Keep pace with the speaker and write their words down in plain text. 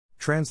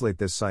Translate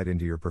this site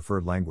into your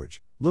preferred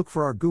language. Look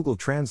for our Google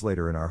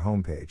Translator in our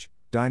homepage,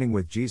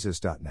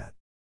 diningwithjesus.net.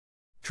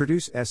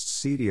 Traduce este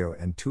sitio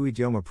en tu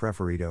idioma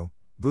preferido.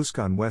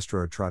 Busca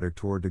nuestro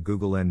traductor de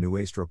Google en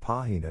nuestra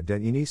página de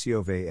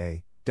inicio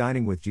va,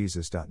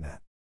 diningwithjesus.net.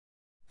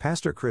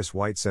 Pastor Chris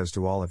White says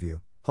to all of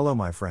you, hello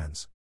my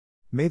friends.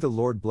 May the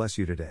Lord bless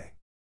you today.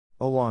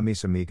 Hola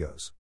mis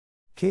amigos.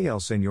 Que el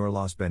Señor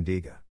los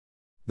bendiga.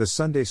 The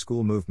Sunday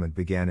school movement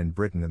began in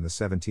Britain in the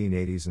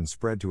 1780s and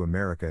spread to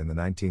America in the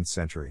 19th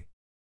century.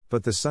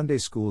 But the Sunday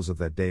schools of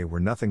that day were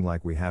nothing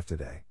like we have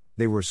today.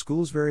 They were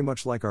schools very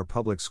much like our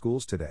public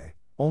schools today,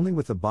 only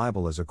with the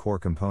Bible as a core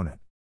component.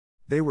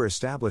 They were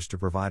established to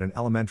provide an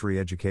elementary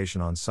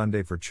education on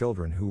Sunday for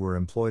children who were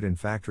employed in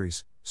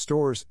factories,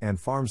 stores, and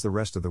farms the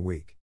rest of the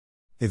week.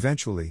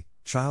 Eventually,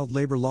 child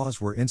labor laws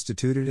were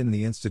instituted and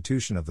the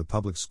institution of the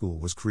public school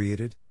was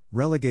created,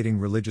 relegating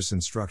religious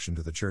instruction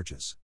to the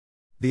churches.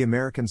 The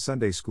American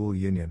Sunday School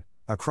Union,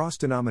 a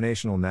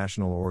cross-denominational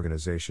national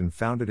organization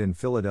founded in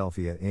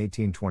Philadelphia in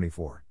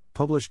 1824,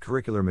 published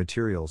curricular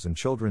materials and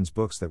children's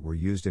books that were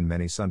used in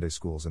many Sunday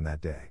schools in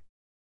that day.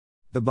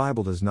 The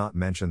Bible does not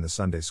mention the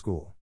Sunday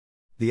school.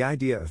 The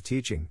idea of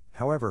teaching,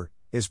 however,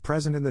 is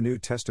present in the New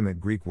Testament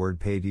Greek word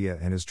paideia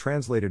and is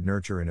translated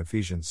nurture in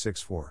Ephesians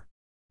 6:4.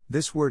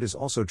 This word is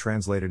also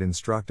translated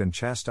instruct and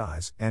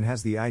chastise and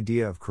has the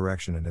idea of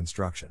correction and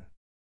instruction.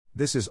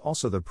 This is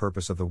also the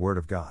purpose of the Word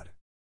of God.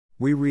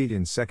 We read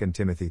in 2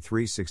 Timothy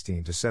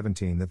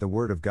 3:16-17 that the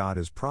Word of God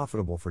is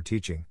profitable for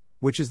teaching,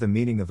 which is the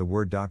meaning of the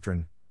word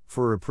doctrine,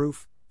 for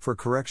reproof, for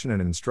correction and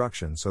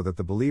instruction so that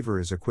the believer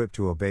is equipped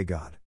to obey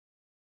God.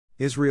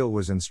 Israel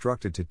was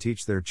instructed to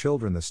teach their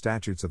children the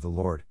statutes of the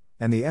Lord,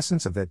 and the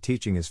essence of that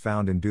teaching is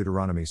found in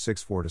Deuteronomy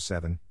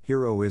 6:4-7,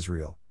 Hear, O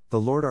Israel,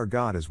 the Lord our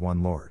God is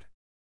one Lord.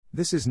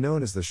 This is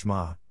known as the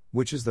Shema,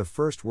 which is the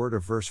first word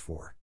of verse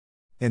 4.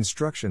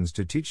 Instructions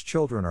to teach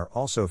children are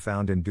also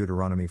found in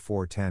Deuteronomy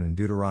 4:10 and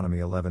Deuteronomy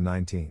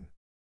 11:19.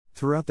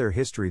 Throughout their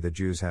history the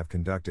Jews have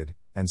conducted,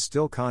 and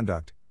still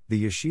conduct,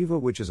 the yeshiva,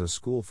 which is a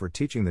school for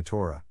teaching the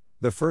Torah,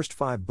 the first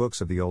 5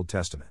 books of the Old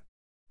Testament.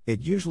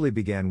 It usually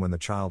began when the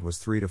child was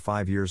 3 to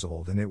 5 years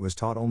old and it was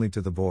taught only to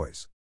the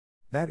boys.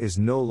 That is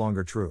no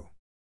longer true.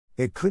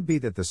 It could be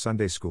that the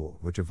Sunday school,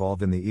 which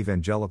evolved in the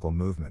evangelical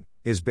movement,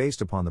 is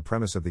based upon the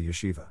premise of the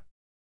yeshiva.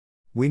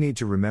 We need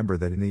to remember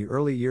that in the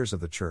early years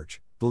of the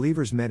church,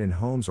 believers met in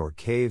homes or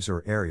caves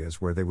or areas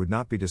where they would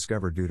not be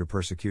discovered due to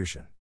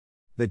persecution.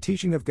 The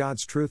teaching of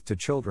God's truth to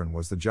children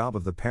was the job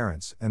of the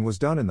parents and was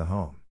done in the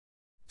home.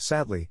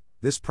 Sadly,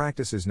 this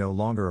practice is no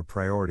longer a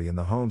priority in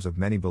the homes of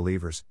many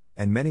believers,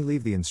 and many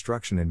leave the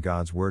instruction in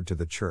God's Word to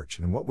the church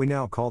and what we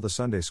now call the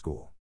Sunday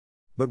school.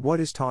 But what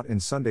is taught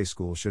in Sunday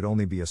school should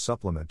only be a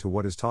supplement to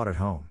what is taught at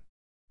home.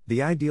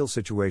 The ideal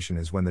situation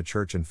is when the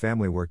church and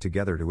family work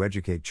together to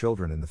educate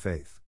children in the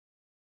faith.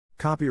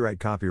 Copyright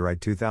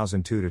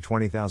 2002 to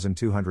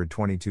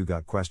 20222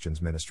 Got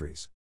Questions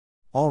Ministries.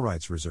 All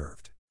rights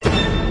reserved.